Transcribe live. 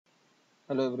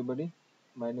Hello everybody,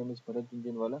 my name is Bharat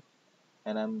Junjunwala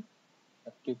and I'm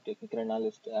a chief technical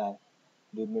analyst at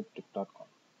Doodmetric.com.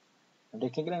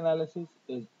 Technical analysis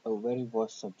is a very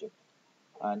vast subject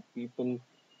and people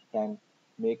can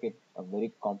make it a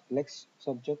very complex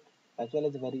subject as well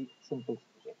as a very simple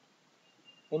subject.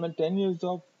 In my 10 years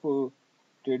of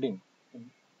trading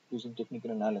using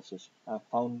technical analysis, I've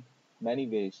found many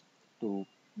ways to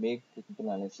make technical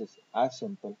analysis as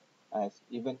simple as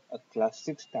even a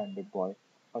classic standard boy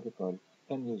or a girl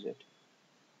can use it.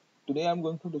 Today I'm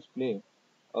going to display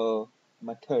a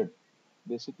method,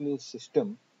 basically a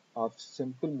system of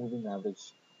simple moving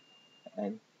average.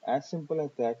 And as simple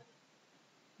as that,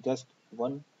 just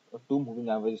one or two moving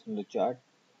averages in the chart,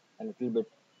 a little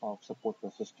bit of support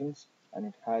resistance, and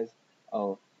it has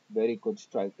a very good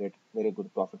strike rate, very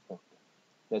good profit factor.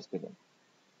 Let's begin.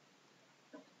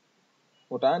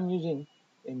 What I'm using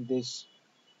in this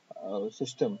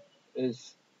system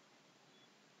is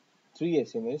three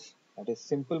SMAs, that is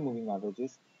simple moving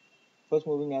averages. First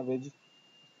moving average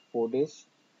 4 days,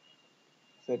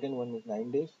 second one is 9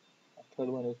 days, third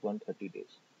one is 130 days.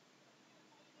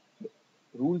 The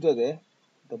rules are there.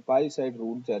 The buy side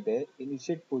rules are there.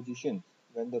 Initiate positions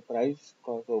when the price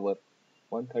crosses over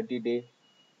 130-day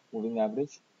moving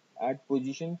average. Add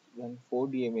positions when 4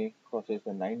 DMA crosses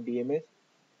the 9 DMAs,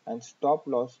 and stop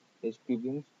loss is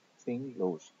previous swing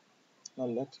lows. Now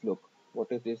let's look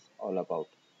what is this all about.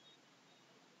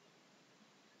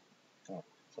 Oh,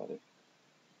 sorry.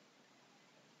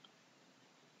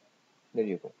 There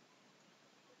you go.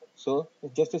 So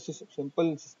it's just a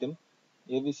simple system.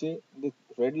 Here we see the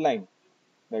red line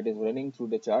that is running through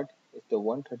the chart is the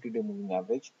 130-day moving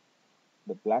average.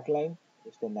 The black line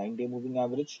is the 9-day moving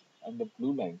average, and the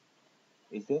blue line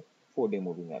is the 4-day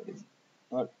moving average.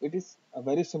 Now it is a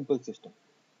very simple system.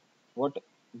 What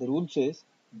the rule says,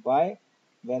 buy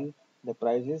when the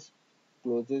prices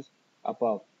closes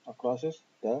above or crosses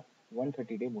the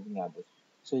 130-day moving average.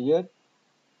 So here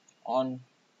on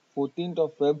 14th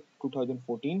of Feb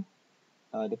 2014,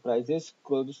 the prices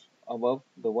closed above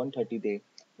the 130-day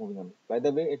moving average. By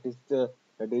the way, it is the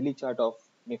daily chart of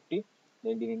Nifty,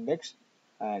 the Indian index,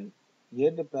 and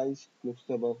here the price closes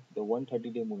above the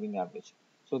 130-day moving average.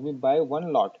 So we buy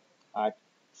one lot at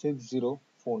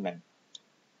 6049.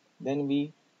 Then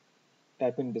we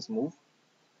type in this move.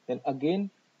 Then again,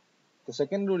 the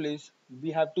second rule is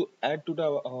we have to add to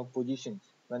the positions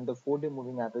when the 4-day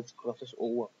moving average crosses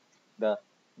over the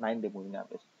 9-day moving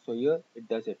average. So here it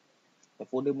does it. The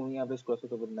 4-day moving average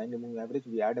crosses over the 9-day moving average.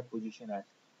 We add a position at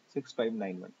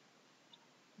 6591.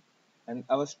 And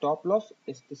our stop loss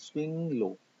is the swing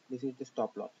low. This is the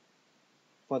stop loss.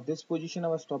 For this position,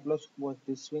 our stop loss was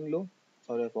this swing low.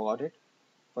 Sorry, I forgot it.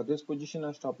 For this position,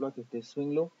 our stop loss is this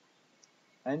swing low.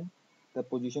 And the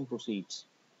position proceeds.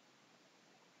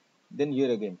 Then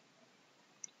here again,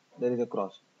 there is a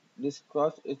cross. This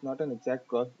cross is not an exact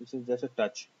cross. This is just a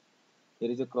touch.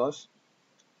 Here is a cross.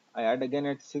 I add again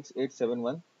at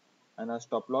 6871. And our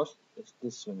stop loss is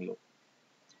this swing low.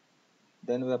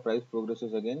 Then the price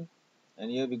progresses again, and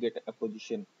here we get a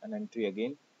position, an entry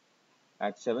again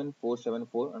at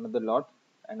 7474, another lot,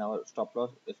 and our stop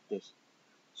loss is this.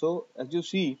 So as you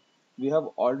see, we have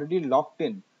already locked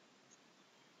in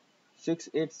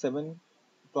 687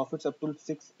 profits up to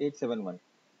 6871.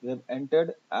 We have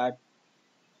entered at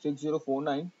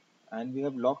 6049 and we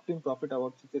have locked in profit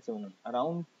about 6871.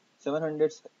 Around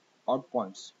 700 odd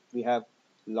points we have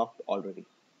locked already.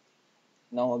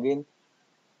 Now again,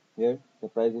 here the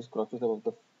price is crosses above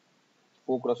the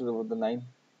 4 crosses above the 9,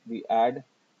 we add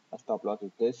a stop loss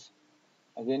is this.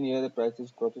 Again here the price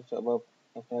is crosses above,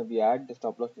 after we add the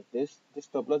stop loss is this. This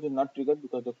stop loss is not triggered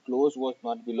because the close was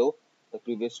not below the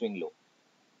previous swing low.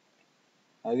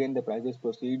 Again the prices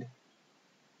proceed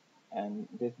and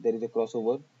there is a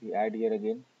crossover, we add here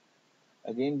again.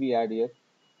 Again we add here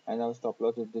and our stop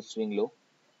loss is this swing low,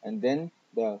 and then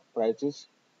the prices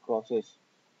closes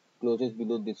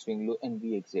below this swing low and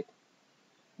we exit.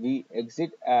 We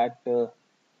exit at there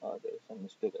is some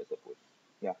mistake I suppose.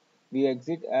 Yeah, we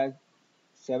exit at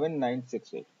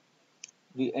 7968.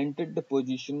 We entered the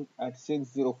position at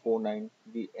 6049.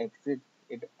 We exit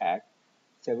it at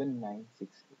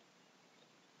 7968.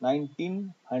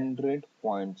 1900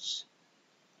 points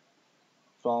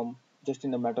from just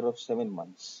in a matter of 7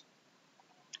 months.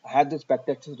 I have this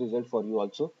spectacular result for you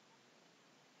also.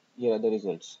 Here are the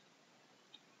results.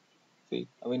 See,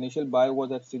 our initial buy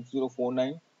was at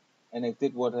 6049 and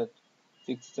exit was at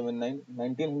 679.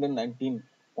 1919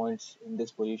 points in this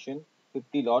position.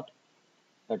 50 lot,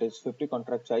 that is 50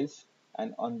 contract size,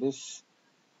 and on this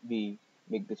we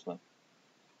make this one.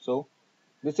 So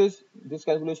this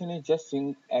calculation is just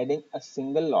adding a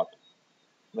single lot.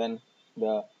 when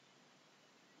the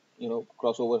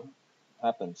crossover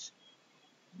happens.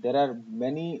 There are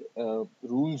many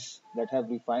rules that have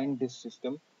refined this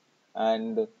system,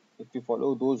 and if we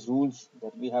follow those rules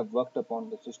that we have worked upon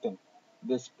the system,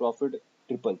 this profit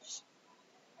triples,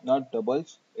 not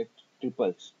doubles, it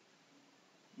triples.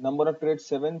 Number of trades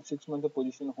 7, 6 months of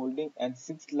position holding, and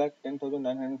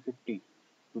 6,10,950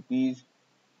 rupees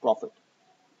profit.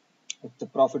 It's the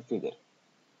profit figure.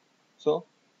 So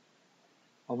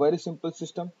a very simple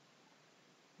system,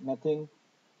 nothing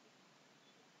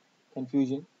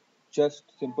confusion, just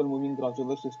simple moving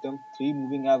crossover system, three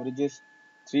moving averages,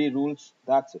 three rules,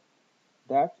 that's it.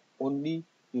 That only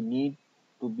you need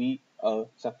to be a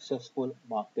successful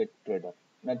market trader,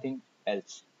 nothing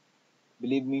else.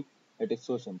 Believe me, it is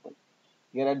so simple.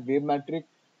 Here at Wavemetric,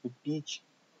 we teach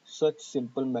such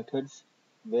simple methods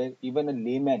where even a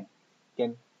layman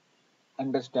can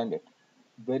understand it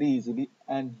very easily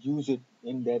and use it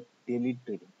in their daily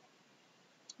trading.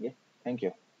 Yeah, thank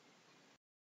you.